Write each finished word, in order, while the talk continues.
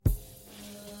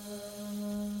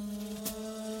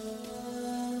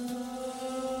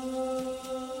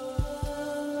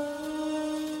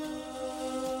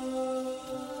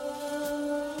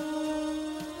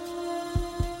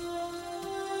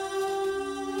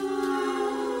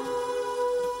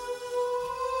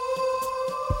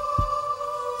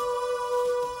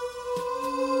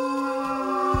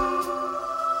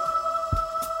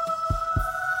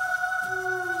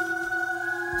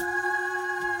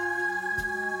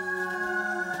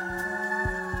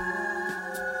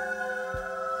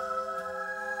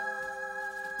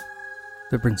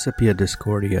The Principia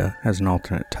Discordia has an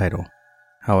alternate title,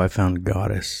 How I Found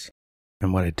Goddess,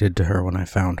 and What I Did to Her When I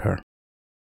Found Her.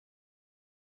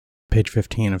 Page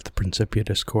 15 of the Principia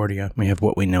Discordia, we have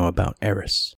what we know about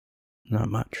Eris. Not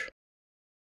much.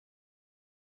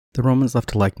 The Romans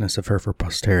left a likeness of her for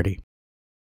posterity.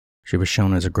 She was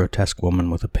shown as a grotesque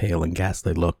woman with a pale and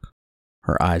ghastly look,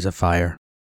 her eyes afire,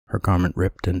 her garment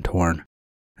ripped and torn,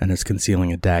 and as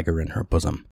concealing a dagger in her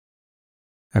bosom.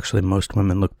 Actually, most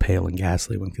women look pale and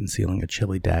ghastly when concealing a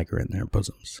chilly dagger in their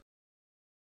bosoms.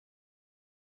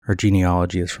 Her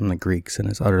genealogy is from the Greeks and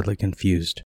is utterly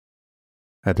confused.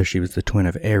 Either she was the twin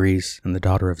of Ares and the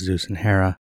daughter of Zeus and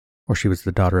Hera, or she was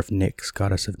the daughter of Nyx,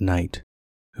 goddess of night,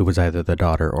 who was either the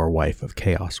daughter or wife of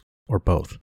Chaos, or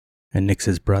both, and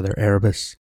Nyx's brother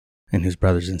Erebus, and whose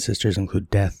brothers and sisters include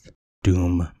death,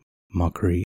 doom,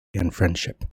 mockery, and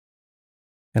friendship.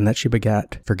 And that she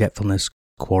begat forgetfulness,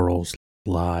 quarrels,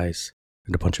 lies,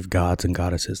 and a bunch of gods and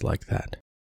goddesses like that.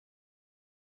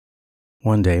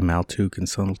 One day, Maltu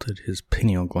consulted his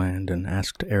pineal gland and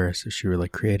asked Eris if she really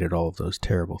created all of those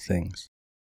terrible things.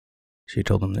 She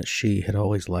told him that she had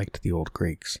always liked the old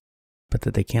Greeks, but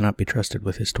that they cannot be trusted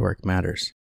with historic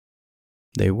matters.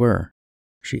 They were,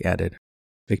 she added,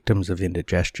 victims of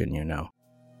indigestion, you know.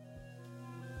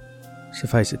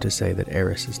 Suffice it to say that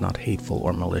Eris is not hateful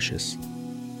or malicious,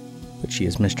 but she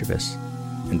is mischievous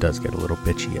and does get a little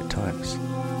bitchy at times.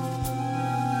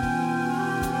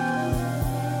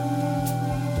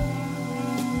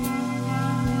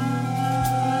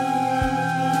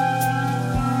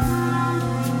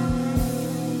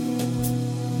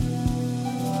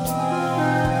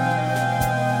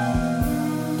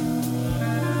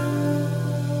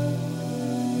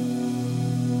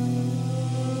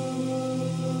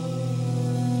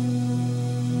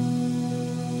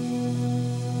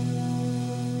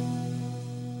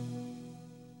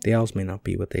 The owls may not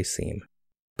be what they seem,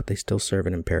 but they still serve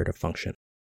an imperative function.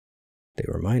 They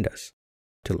remind us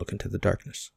to look into the darkness.